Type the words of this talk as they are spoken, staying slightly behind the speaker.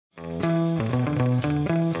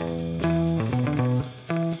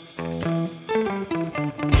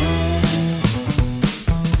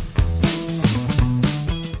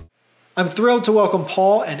thrilled to welcome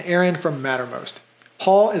Paul and Aaron from Mattermost.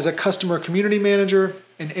 Paul is a customer community manager,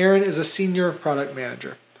 and Aaron is a senior product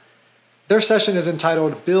manager. Their session is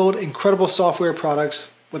entitled Build Incredible Software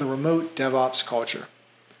Products with a Remote DevOps Culture.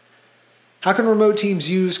 How can remote teams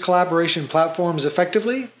use collaboration platforms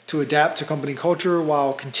effectively to adapt to company culture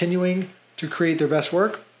while continuing to create their best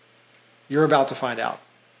work? You're about to find out.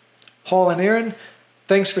 Paul and Aaron,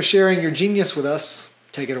 thanks for sharing your genius with us.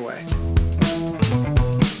 Take it away.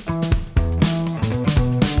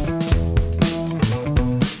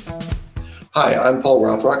 Hi, I'm Paul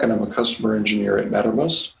Rothrock, and I'm a customer engineer at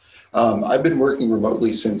Mattermost. I've been working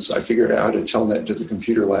remotely since I figured out how to telnet to the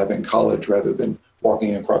computer lab in college rather than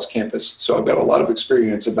walking across campus. So I've got a lot of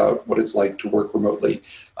experience about what it's like to work remotely,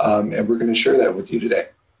 and we're going to share that with you today.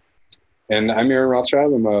 And I'm Aaron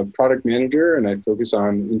Rothschild. I'm a product manager, and I focus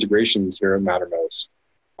on integrations here at Mattermost.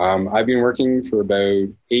 I've been working for about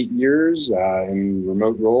 8 years in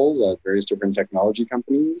remote roles at various different technology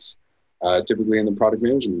companies, typically in the product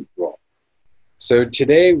management role. So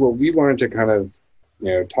today, what we wanted to kind of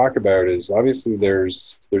talk about is obviously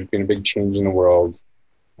there's been a big change in the world.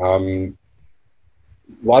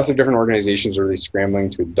 Lots of different organizations are really scrambling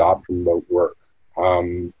to adopt remote work.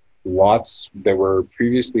 Lots that were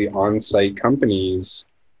previously on-site companies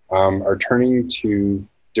are turning to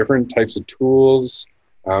different types of tools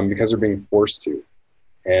because they're being forced to.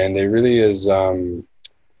 And it really is kind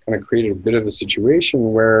of created a bit of a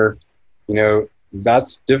situation where,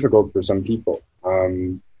 that's difficult for some people.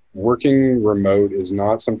 Working remote is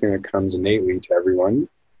not something that comes innately to everyone.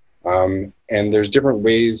 And there's different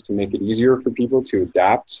ways to make it easier for people to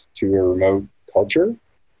adapt to a remote culture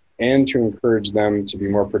and to encourage them to be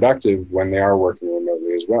more productive when they are working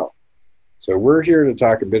remotely as well. So we're here to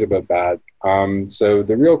talk a bit about that. So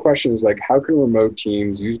the real question is how can remote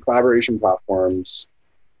teams use collaboration platforms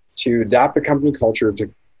to adapt the company culture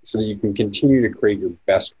so that you can continue to create your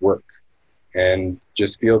best work and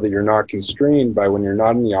just feel that you're not constrained by when you're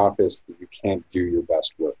not in the office that you can't do your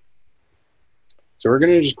best work. So we're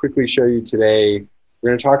going to just quickly show you today, we're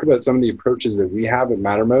going to talk about some of the approaches that we have at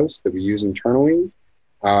Mattermost that we use internally.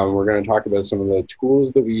 We're going to talk about some of the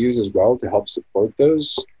tools that we use as well to help support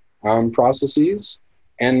those processes.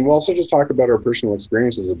 And we'll also just talk about our personal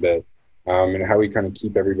experiences a bit and how we kind of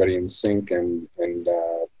keep everybody in sync and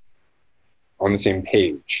on the same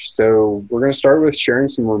page. So we're going to start with sharing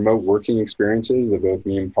some remote working experiences that both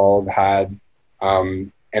me and Paul have had,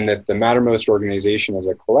 and that the Mattermost organization as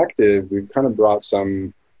a collective, we've kind of brought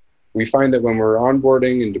we find that when we're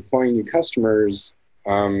onboarding and deploying new customers,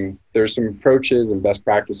 there's some approaches and best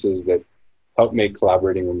practices that help make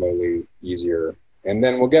collaborating remotely easier. And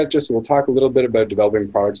then we'll talk a little bit about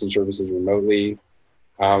developing products and services remotely.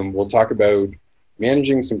 We'll talk about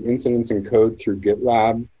managing some incidents and code through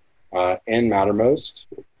GitLab and Mattermost.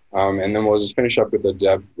 And then we'll just finish up with the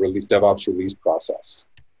DevOps release process.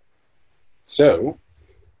 So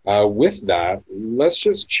with that, let's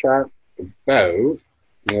just chat about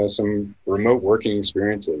some remote working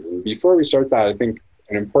experiences. And before we start that, I think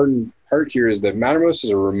an important part here is that Mattermost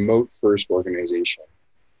is a remote-first organization.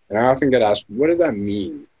 And I often get asked, what does that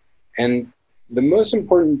mean? And the most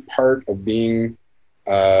important part of being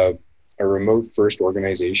a remote-first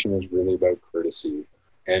organization is really about courtesy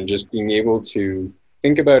and just being able to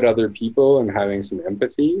think about other people and having some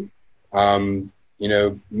empathy.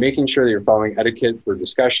 Making sure that you're following etiquette for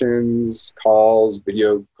discussions, calls,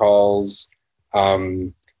 video calls,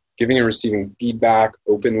 giving and receiving feedback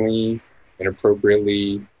openly and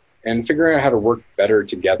appropriately, and figuring out how to work better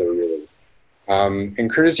together, really. And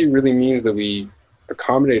courtesy really means that we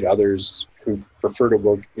accommodate others who prefer to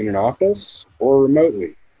work in an office or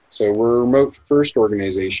remotely. So we're a remote-first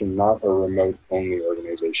organization, not a remote-only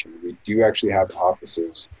organization. We do actually have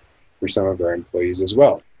offices for some of our employees as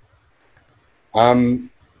well.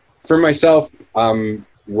 For myself,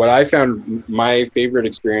 what I found my favorite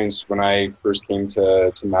experience when I first came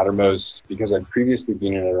to Mattermost, because I'd previously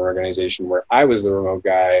been in an organization where I was the remote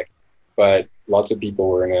guy, but lots of people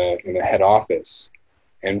were in a head office.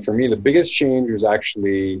 And for me, the biggest change was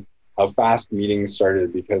actually how fast meetings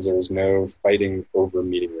started, because there was no fighting over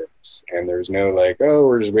meeting rooms. And there's no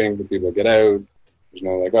we're just waiting for people to get out. There's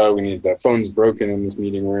no we need the phone's broken in this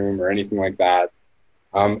meeting room or anything like that.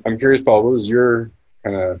 I'm curious, Paul, what was your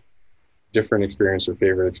kind of different experience or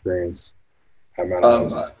favorite experience at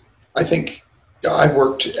Mattermost? I think I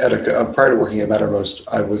worked prior to working at Mattermost,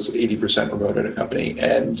 I was 80% remote at a company.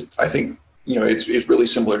 And I think, it's really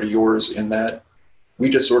similar to yours in that we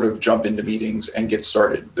just sort of jump into meetings and get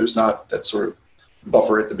started. There's not that sort of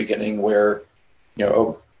buffer at the beginning where,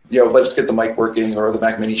 let's get the mic working or the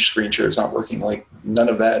Mac Mini screen share is not working. None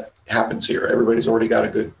of that happens here. Everybody's already got a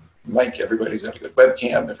good mic, everybody's got a good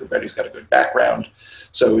webcam, everybody's got a good background.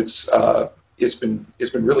 So it's been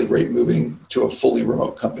really great moving to a fully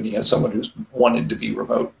remote company as someone who's wanted to be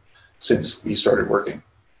remote since we started working.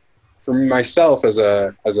 For myself as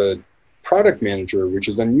a product manager, which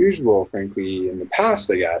is unusual, frankly, in the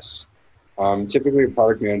past, I guess. Typically, a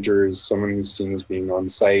product manager is someone who's seen as being on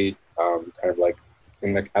site, kind of like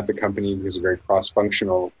at the company, because it's very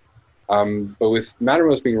cross-functional. But with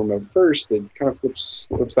Mattermost being remote first, it kind of flips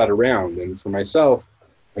that around. And for myself,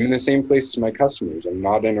 I'm in the same place as my customers. I'm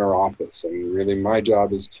not in our office. And really, my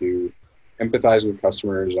job is to empathize with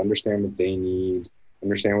customers, understand what they need,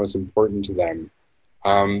 understand what's important to them.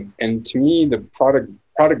 And to me, the product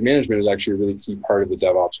management is actually a really key part of the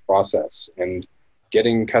DevOps process, and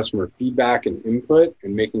getting customer feedback and input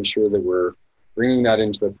and making sure that we're bringing that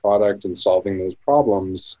into the product and solving those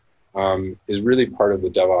problems is really part of the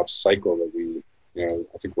DevOps cycle that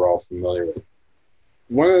I think we're all familiar with.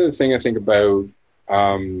 One other thing I think about,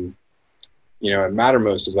 at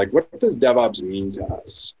Mattermost is like, what does DevOps mean to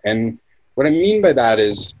us? And what I mean by that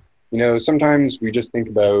is, sometimes we just think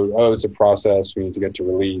about, it's a process, we need to get to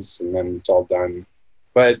release, and then it's all done.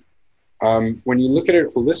 But when you look at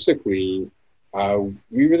it holistically,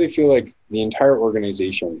 we really feel like the entire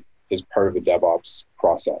organization is part of the DevOps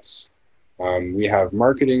process. We have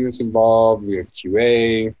marketing that's involved, we have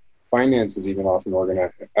QA, finance is even often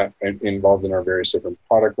involved in our various different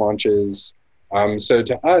product launches. So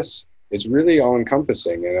to us, it's really all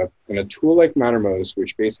encompassing. And a tool like Mattermost,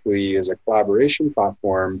 which basically is a collaboration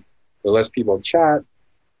platform that lets people chat,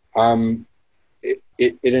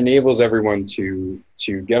 it enables everyone to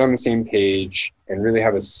get on the same page and really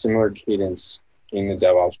have a similar cadence in the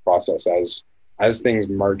DevOps process as things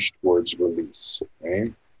march towards release,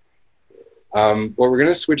 right? What we're going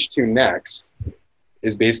to switch to next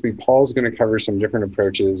is basically Paul's going to cover some different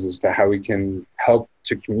approaches as to how we can help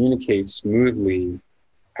to communicate smoothly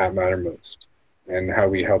at Mattermost, and how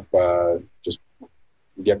we help just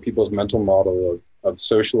get people's mental model of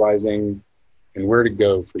socializing and where to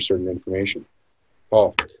go for certain information.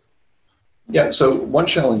 Paul. Yeah, so one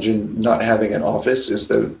challenge in not having an office is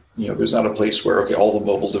that there's not a place where all the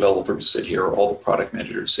mobile developers sit here, or all the product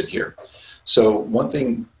managers sit here. So one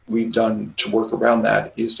thing we've done to work around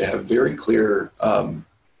that is to have very clear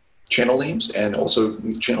channel names and also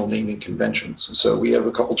channel naming conventions. So we have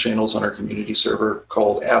a couple channels on our community server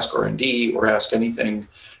called Ask R&D or Ask Anything,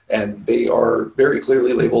 and they are very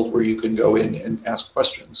clearly labeled where you can go in and ask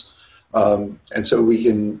questions. And so we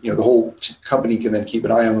can, the whole company can then keep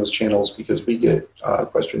an eye on those channels, because we get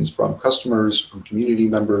questions from customers, from community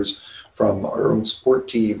members, from our own support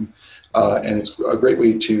team, and it's a great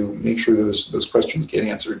way to make sure those questions get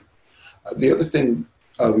answered. The other thing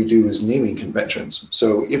we do is naming conventions.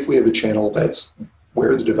 So if we have a channel that's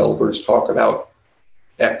where the developers talk about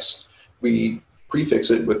X, we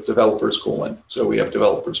prefix it with developers : So we have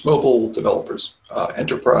developers mobile, developers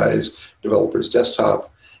enterprise, developers desktop.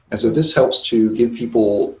 And so this helps to give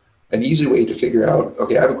people an easy way to figure out,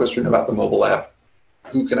 I have a question about the mobile app.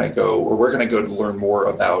 Who can I go, or where can I go to learn more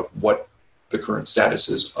about what the current status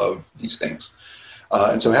is of these things?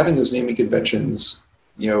 And so having those naming conventions,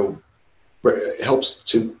 helps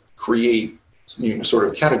to create sort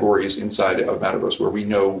of categories inside of Mattermost where we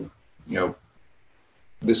know,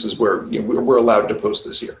 this is where we're allowed to post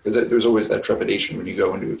this here, because there's always that trepidation when you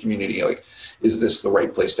go into a community, like, is this the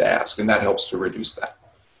right place to ask? And that helps to reduce that.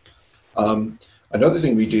 Another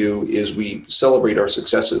thing we do is we celebrate our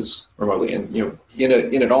successes remotely, and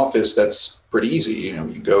in an office that's pretty easy.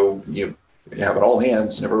 You go, you have it all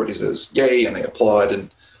hands, and everybody says yay, and they applaud, and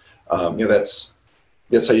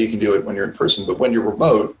that's how you can do it when you're in person. But when you're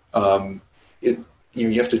remote,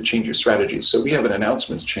 you have to change your strategies. So we have an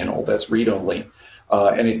announcements channel that's read only,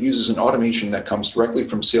 and it uses an automation that comes directly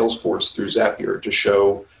from Salesforce through Zapier to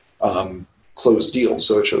show closed deals.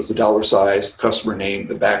 So it shows the dollar size, the customer name,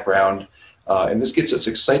 the background, and this gets us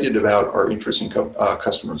excited about our interesting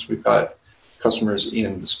customers. We've got customers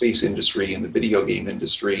in the space industry, in the video game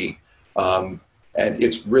industry, and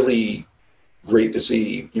it's really great to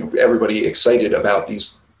see everybody excited about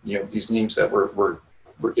these names that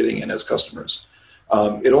we're getting in as customers.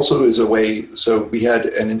 It also is a way. So we had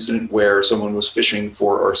an incident where someone was phishing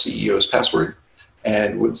for our CEO's password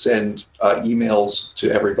and would send emails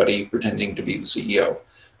to everybody pretending to be the CEO.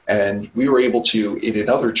 And we were able to, in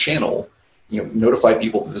another channel, notify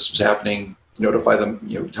people that this was happening, notify them,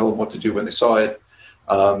 tell them what to do when they saw it.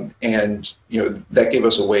 And that gave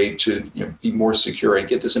us a way to be more secure and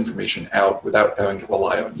get this information out without having to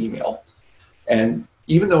rely on email. And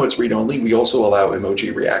even though it's read-only, we also allow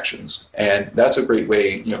emoji reactions. And that's a great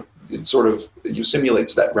way, it sort of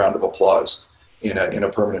simulates that round of applause. in a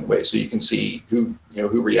permanent way. So you can see who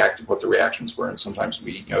reacted, what the reactions were. And sometimes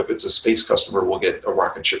we, if it's a space customer, we'll get a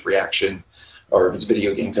rocket ship reaction, or if it's a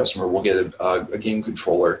video game customer, we'll get a game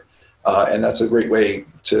controller. And that's a great way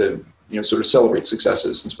to, sort of celebrate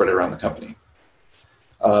successes and spread it around the company.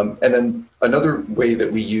 And then another way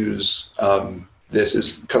that we use this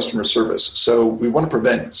is customer service. So we want to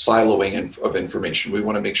prevent siloing of information. We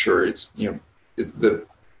want to make sure it's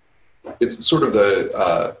sort of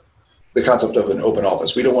the concept of an open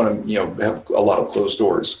office. We don't want to have a lot of closed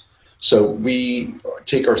doors. So we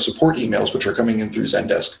take our support emails, which are coming in through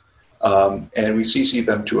Zendesk, and we CC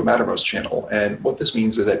them to a Mattermost channel. And what this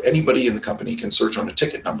means is that anybody in the company can search on a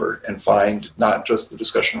ticket number and find not just the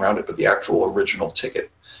discussion around it, but the actual original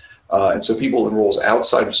ticket. And so people in roles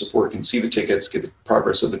outside of support can see the tickets, get the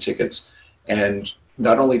progress of the tickets. And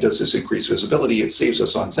not only does this increase visibility, it saves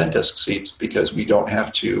us on Zendesk seats because we don't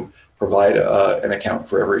have to provide an account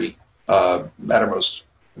for every Mattermost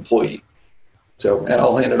employee. So, and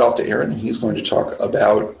I'll hand it off to Aaron, and he's going to talk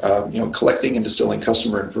about collecting and distilling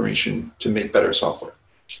customer information to make better software.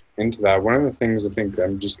 Into that, one of the things I think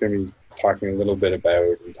I'm just going to be talking a little bit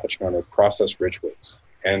about and touching on are process rituals.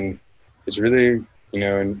 And it's really,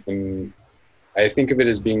 and I think of it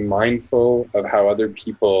as being mindful of how other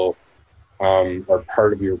people are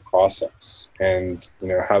part of your process and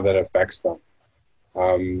how that affects them.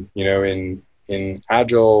 In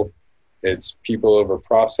Agile, it's people over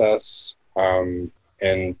process.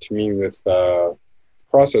 And to me, with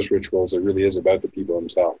process rituals, it really is about the people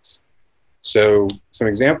themselves. So some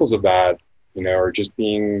examples of that, are just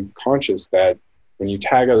being conscious that when you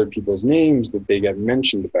tag other people's names, that they get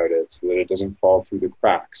mentioned about it so that it doesn't fall through the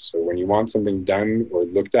cracks. So when you want something done or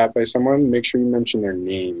looked at by someone, make sure you mention their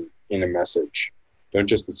name in a message. Don't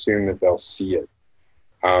just assume that they'll see it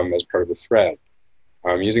as part of the thread.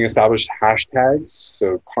 Using established hashtags,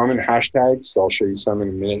 so common hashtags, so I'll show you some in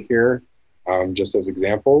a minute here, just as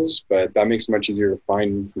examples, but that makes it much easier to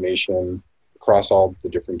find information across all the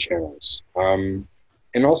different channels.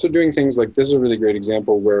 And also doing things like, this is a really great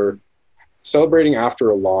example where celebrating after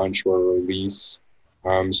a launch or a release,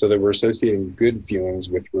 so that we're associating good feelings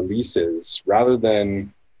with releases rather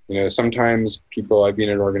than, sometimes I've been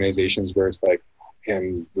in organizations where it's like,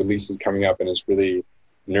 and release is coming up and it's really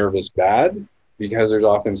nervous bad because there's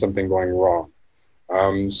often something going wrong.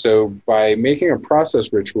 So by making a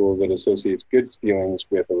process ritual that associates good feelings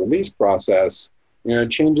with a release process, it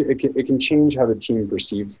can change how the team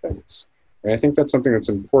perceives things. And I think that's something that's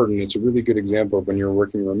important. It's a really good example of when you're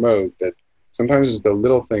working remote that sometimes it's the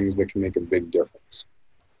little things that can make a big difference.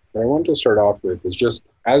 What I want to start off with is just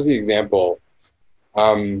as the example.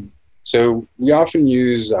 So we often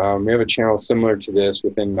use, we have a channel similar to this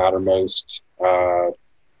within Mattermost,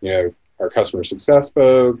 our customer success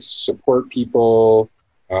folks, support people,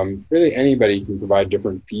 really anybody can provide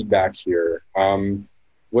different feedback here.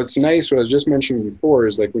 What's nice, what I was just mentioning before,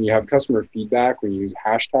 is like when you have customer feedback, when you use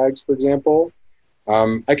hashtags, for example,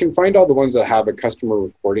 I can find all the ones that have a customer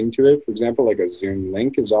recording to it. For example, like a Zoom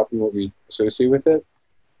link is often what we associate with it.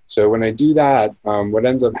 So when I do that, what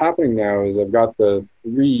ends up happening now is I've got the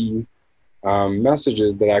 3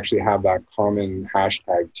 messages that actually have that common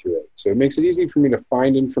hashtag to it. So it makes it easy for me to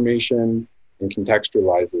find information and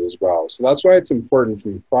contextualize it as well. So that's why it's important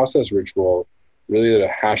from the process ritual, really to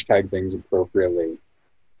hashtag things appropriately.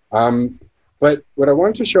 But what I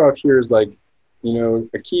wanted to show off here is a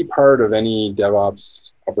key part of any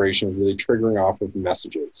DevOps operation is really triggering off of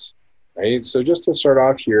messages, right? So just to start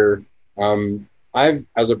off here,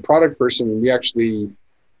 as a product person, we actually,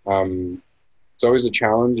 it's always a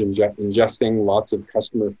challenge ingesting lots of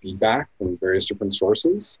customer feedback from various different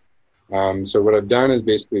sources. So what I've done is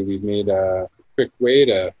basically we've made a quick way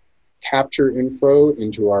to capture info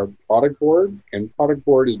into our product board. And product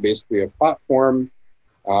board is basically a platform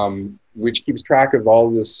which keeps track of all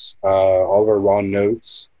of our raw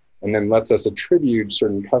notes and then lets us attribute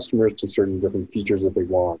certain customers to certain different features that they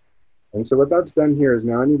want. And so what that's done here is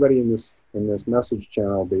now anybody in this message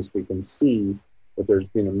channel basically can see that there's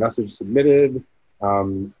been a message submitted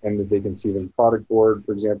and that they can see it in product board,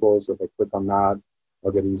 for example. So if I click on that,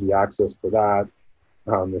 I'll get easy access to that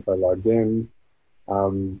if I logged in.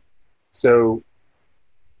 So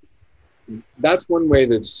that's one way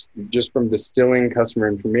that's just from distilling customer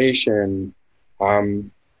information,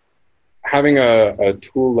 having a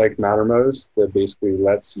tool like Mattermost that basically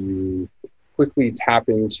lets you quickly tap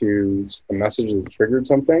into a message that triggered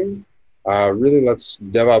something, really lets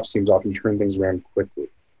DevOps teams often turn things around quickly.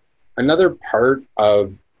 Another part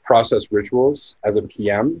of process rituals as a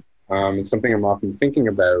PM is something I'm often thinking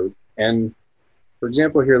about. And for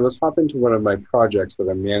example, here, let's hop into one of my projects that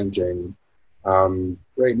I'm managing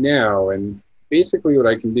right now. And basically what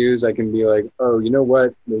I can do is I can be like, oh, you know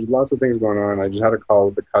what? There's lots of things going on. I just had a call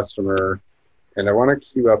with the customer, and I want to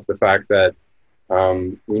queue up the fact that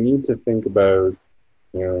we need to think about,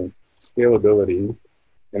 scalability.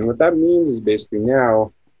 And what that means is basically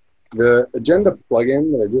now the agenda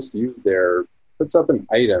plugin that I just used there puts up an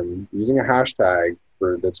item using a hashtag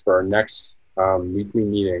that's for our next weekly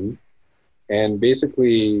meeting. And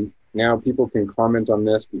basically now people can comment on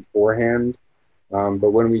this beforehand.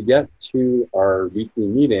 But when we get to our weekly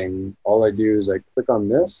meeting, all I do is I click on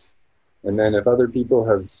this. And then if other people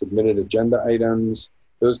have submitted agenda items,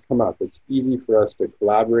 those come up. It's easy for us to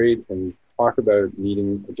collaborate and talk about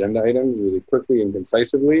meeting agenda items really quickly and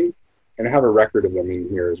concisely, and have a record of them in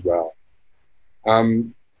here as well.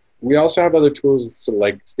 We also have other tools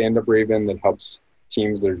like Stand Up Raven that helps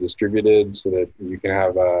teams that are distributed so that you can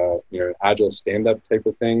have a agile stand-up type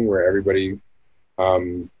of thing where everybody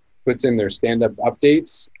puts in their stand-up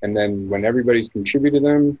updates, and then when everybody's contributed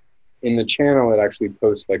them in the channel, it actually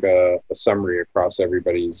posts like a summary across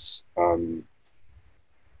everybody's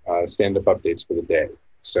stand-up updates for the day.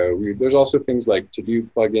 So there's also things like to-do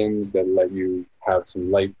plugins that let you have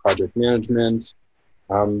some light project management.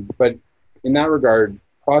 But in that regard,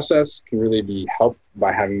 process can really be helped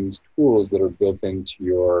by having these tools that are built into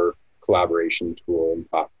your collaboration tool and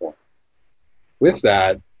platform. With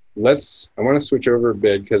that, I want to switch over a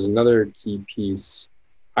bit because another key piece,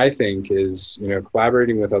 I think, is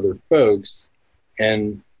collaborating with other folks.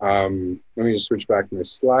 And let me just switch back to my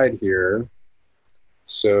slide here.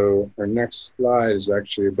 So our next slide is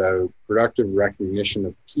actually about productive recognition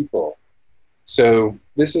of people. So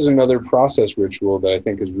this is another process ritual that I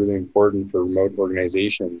think is really important for remote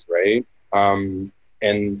organizations, right?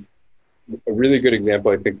 And a really good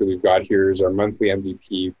example I think that we've got here is our monthly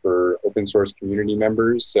MVP for open source community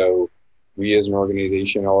members. So we as an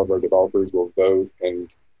organization, all of our developers will vote and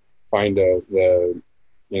find the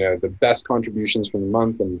best contributions from the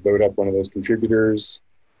month and vote up one of those contributors.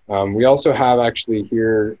 We also have actually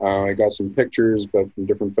here, I got some pictures, but from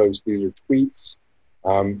different folks, these are tweets.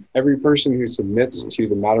 Every person who submits to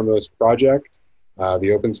the Mattermost project,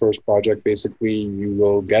 the open source project, basically, you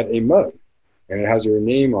will get a mug, and it has your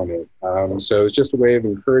name on it. So it's just a way of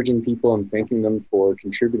encouraging people and thanking them for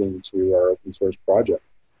contributing to our open source project.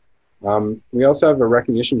 We also have a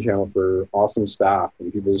recognition channel for awesome staff,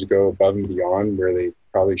 and people just go above and beyond where they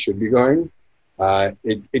probably should be going.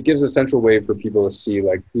 It gives a central way for people to see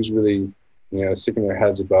like who's really sticking their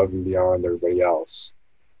heads above and beyond everybody else.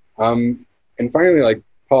 And finally, like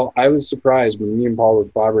Paul, I was surprised when me and Paul were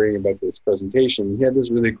collaborating about this presentation. He had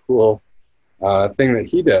this really cool thing that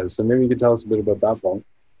he does. So maybe you could tell us a bit about that, Paul.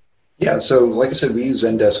 Yeah, so like I said, we use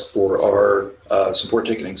Zendesk for our support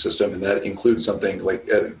ticketing system, and that includes something like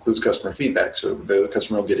includes customer feedback. So the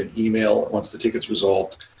customer will get an email once the ticket's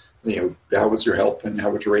resolved, how was your help and how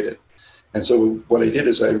would you rate it? And so what I did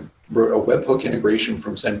is I wrote a webhook integration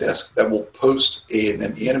from Zendesk that will post an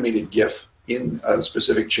animated GIF in a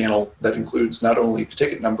specific channel that includes not only the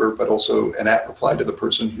ticket number, but also an @reply to the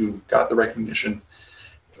person who got the recognition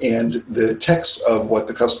and the text of what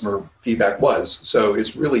the customer feedback was. So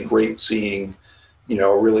it's really great seeing,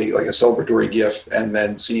 really like a celebratory GIF, and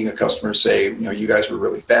then seeing a customer say, you guys were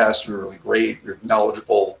really fast, you were really great, you're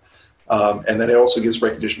knowledgeable. And then it also gives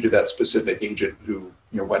recognition to that specific agent who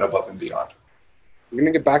went above and beyond. We're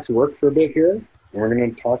going to get back to work for a bit here, and we're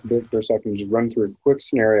going to talk a bit for a second, just run through a quick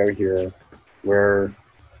scenario here where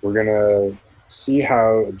we're going to see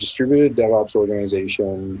how a distributed DevOps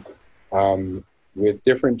organization with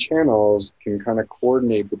different channels can kind of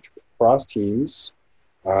coordinate across teams.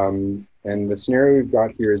 And the scenario we've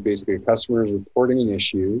got here is basically a customer is reporting an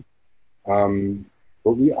issue.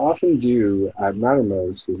 What we often do at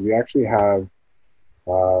Mattermost is we actually have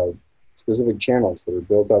specific channels that are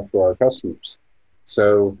built up for our customers.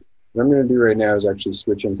 So what I'm going to do right now is actually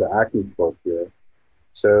switch into Acme Corp here.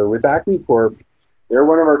 So with Acme Corp, they're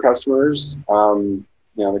one of our customers.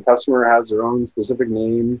 The customer has their own specific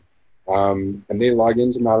name, and they log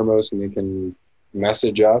into Mattermost and they can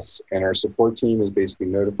message us, and our support team is basically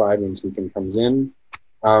notified when something comes in.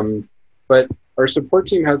 But our support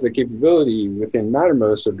team has the capability within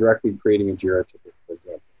Mattermost of directly creating a Jira ticket, for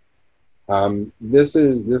example. This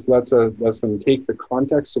lets them take the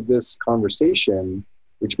context of this conversation,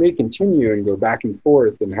 which may continue and go back and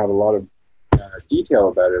forth and have a lot of detail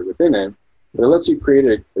about it within it, but it lets you create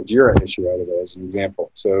a Jira issue out of it as an example.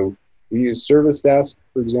 So we use Service Desk,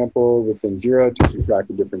 for example, within Jira to keep track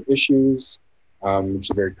of different issues, which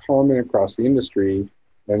is very common across the industry.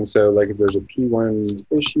 And so like if there's a P1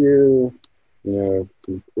 issue,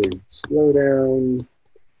 complete slowdown,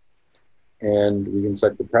 and we can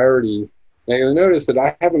set the priority. Now you'll notice that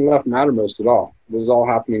I haven't left Mattermost at all. This is all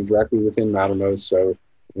happening directly within Mattermost. So you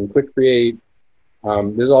can click create.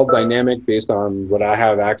 This is all dynamic based on what I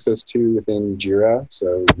have access to within Jira.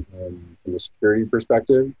 So from a security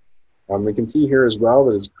perspective, we can see here as well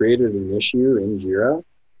that it's created an issue in Jira.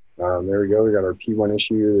 There we go. We got our P1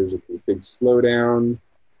 issue. There's a config slowdown.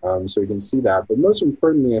 So we can see that. But most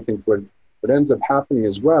importantly, I think what ends up happening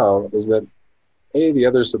as well is that the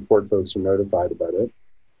other support folks are notified about it.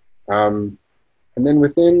 And then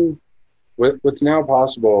within what's now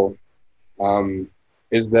possible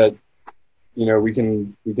is that, you know, we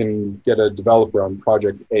can get a developer on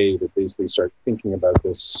project A to basically start thinking about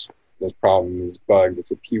this problem, this bug.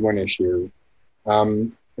 It's a P1 issue.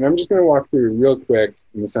 And I'm just going to walk through real quick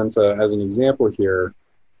in the sense as an example here.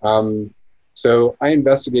 So I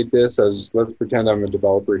investigate this as, let's pretend I'm a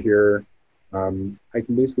developer here. I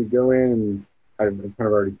can basically go in, and I've kind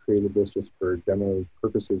of already created this just for demo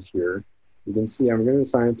purposes here. You can see I'm going to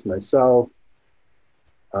assign it to myself.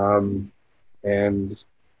 And I'm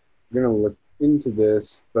going to look into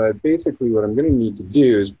this, but basically what I'm going to need to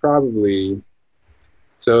do is probably,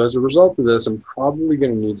 so as a result of this, I'm probably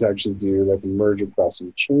going to need to actually do like a merge request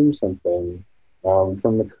and change something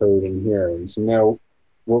from the code in here. And so now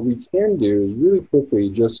what we can do is really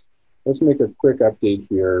quickly let's make a quick update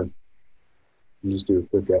here. Just do a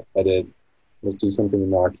quick edit. Let's do something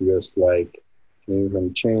innocuous like change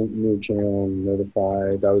from new channel,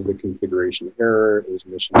 notify. That was the configuration error. It was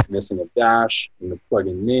missing a dash in the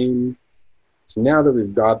plugin name. So now that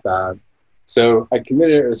we've got that, so I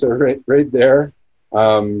committed, so right there,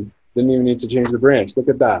 didn't even need to change the branch. Look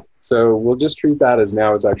at that. So we'll just treat that as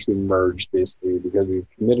now it's actually merged basically because we've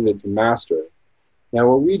committed it to master. Now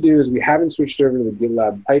what we do is we haven't switched over to the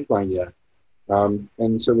GitLab pipeline yet.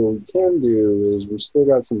 And so what we can do is we've still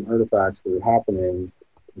got some artifacts that are happening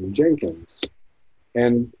in Jenkins.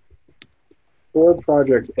 And for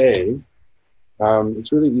project A,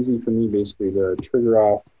 it's really easy for me basically to trigger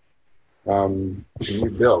off a new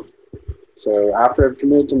build. So after I've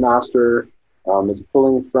committed to master, it's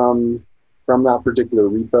pulling from that particular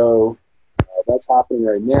repo. That's happening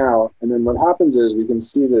right now. And then what happens is we can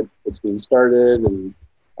see that it's being started, and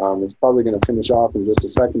it's probably going to finish off in just a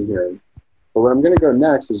second here. But what I'm going to go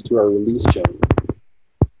next is to our release channel.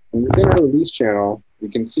 And within our release channel, we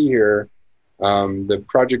can see here the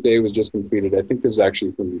project A was just completed. I think this is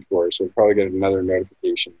actually from before, so we'll probably get another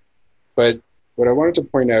notification. But what I wanted to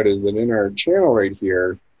point out is that in our channel right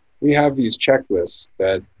here, we have these checklists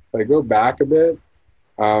that, if I go back a bit,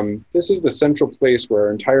 this is the central place where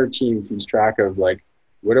our entire team keeps track of, like,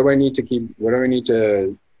 what do I need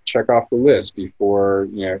to check off the list before,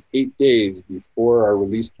 8 days before our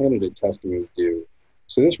release candidate testing is due.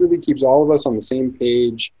 So this really keeps all of us on the same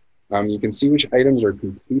page. You can see which items are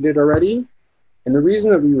completed already. And the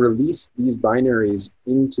reason that we release these binaries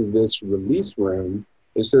into this release room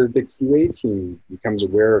is so that the QA team becomes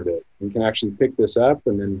aware of it and can actually pick this up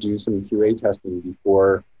and then do some QA testing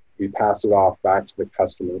before we pass it off back to the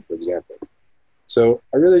customer, for example. So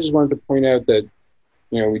I really just wanted to point out that,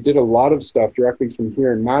 we did a lot of stuff directly from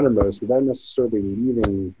here in Mattermost without necessarily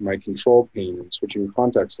leaving my control pane and switching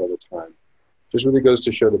context all the time. Just really goes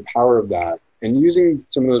to show the power of that. And using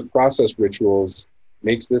some of those process rituals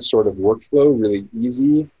makes this sort of workflow really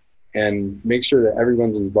easy and make sure that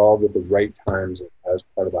everyone's involved at the right times as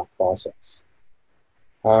part of that process.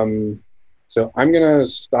 So I'm going to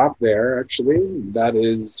stop there, actually. That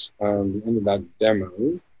is the end of that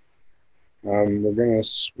demo. We're going to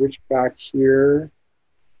switch back here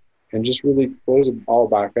and just really close it all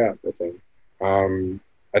back up, I think.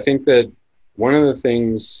 I think that one of the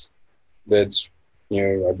things that's,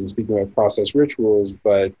 I've been speaking about process rituals,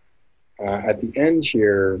 but at the end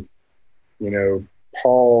here,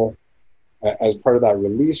 Paul, as part of that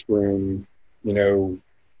release room,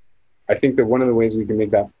 I think that one of the ways we can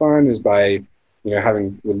make that fun is by,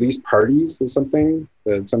 having release parties is something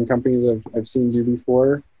that some companies I've seen do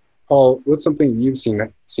before. Paul, what's something you've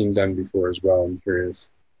seen done before as well? I'm curious.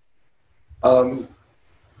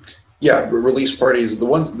 Yeah, release parties.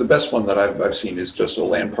 The best one that I've seen is just a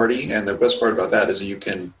LAN party, and the best part about that is you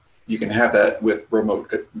can have that with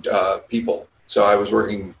remote people. So I was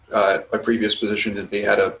working my previous position, and they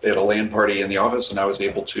had a LAN party in the office, and I was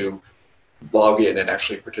able to log in and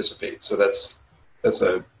actually participate. So that's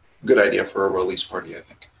a good idea for a release party, I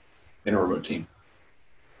think, in a remote team.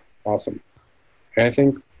 Awesome. And I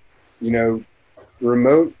think being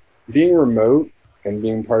remote and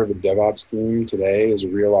being part of a DevOps team today is a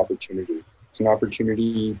real opportunity. It's an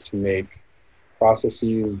opportunity to make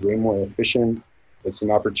processes way more efficient. It's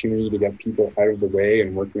an opportunity to get people out of the way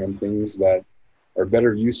and working on things that are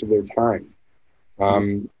better use of their time.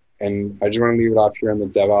 and I just want to leave it off here on the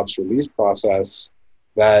DevOps release process,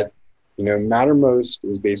 that, Mattermost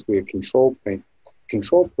is basically a control plane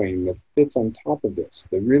that fits on top of this,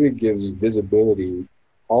 that really gives you visibility,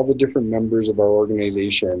 all the different members of our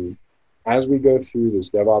organization as we go through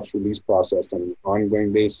this DevOps release process on an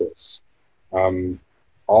ongoing basis.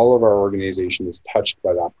 All of our organization is touched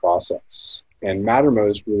by that process. And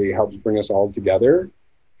Mattermost really helps bring us all together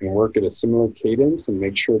and work at a similar cadence and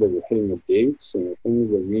make sure that we're hitting the dates and the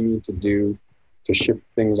things that we need to do to ship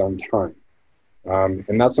things on time.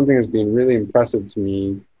 And that's something that's been really impressive to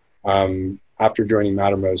me after joining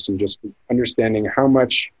Mattermost, and just understanding how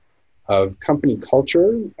much of company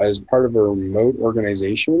culture as part of a remote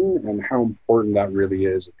organization and how important that really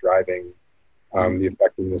is at driving the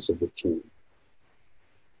effectiveness of the team.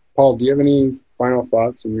 Paul, do you have any final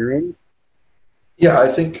thoughts on your end? Yeah, I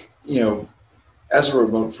think, as a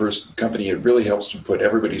remote first company, it really helps to put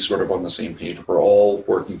everybody sort of on the same page. We're all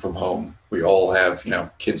working from home. We all have,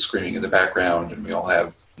 kids screaming in the background, and we all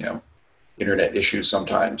have, internet issues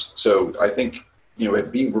sometimes. So I think,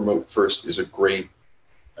 being remote first is a great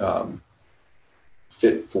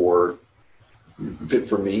fit for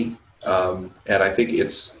me. And I think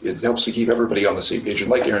it helps to keep everybody on the same page. And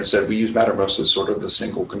like Aaron said, we use Mattermost as sort of the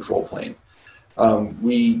single control plane.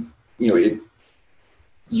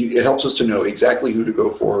 It helps us to know exactly who to go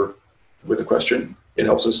for with a question. It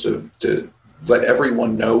helps us to let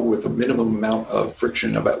everyone know with a minimum amount of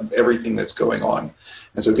friction about everything that's going on.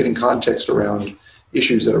 And so getting context around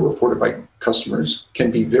issues that are reported by customers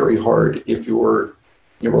can be very hard if you're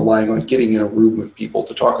relying on getting in a room with people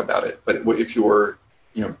to talk about it. But if you're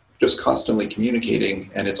just constantly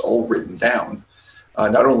communicating and it's all written down,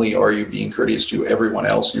 not only are you being courteous to everyone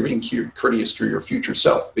else, you're being courteous to your future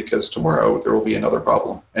self, because tomorrow there will be another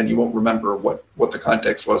problem and you won't remember what the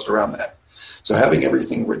context was around that. So having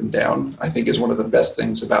everything written down, I think, is one of the best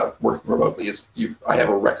things about working remotely. I have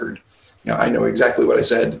a record. I know exactly what I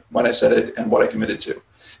said, when I said it, and what I committed to,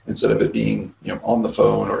 instead of it being on the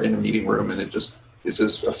phone or in a meeting room and it just is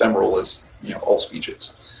as ephemeral as all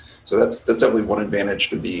speeches. So that's definitely one advantage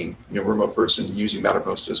to being remote first and using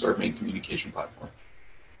Mattermost as our main communication platform.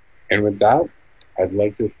 And with that, I'd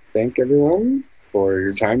like to thank everyone for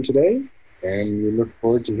your time today, and we look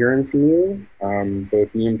forward to hearing from you.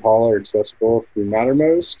 Both me and Paul are accessible through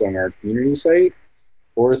Mattermost on our community site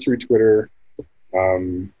or through Twitter,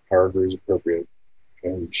 however is appropriate,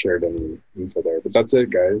 and shared any info there. But that's it,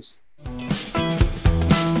 guys.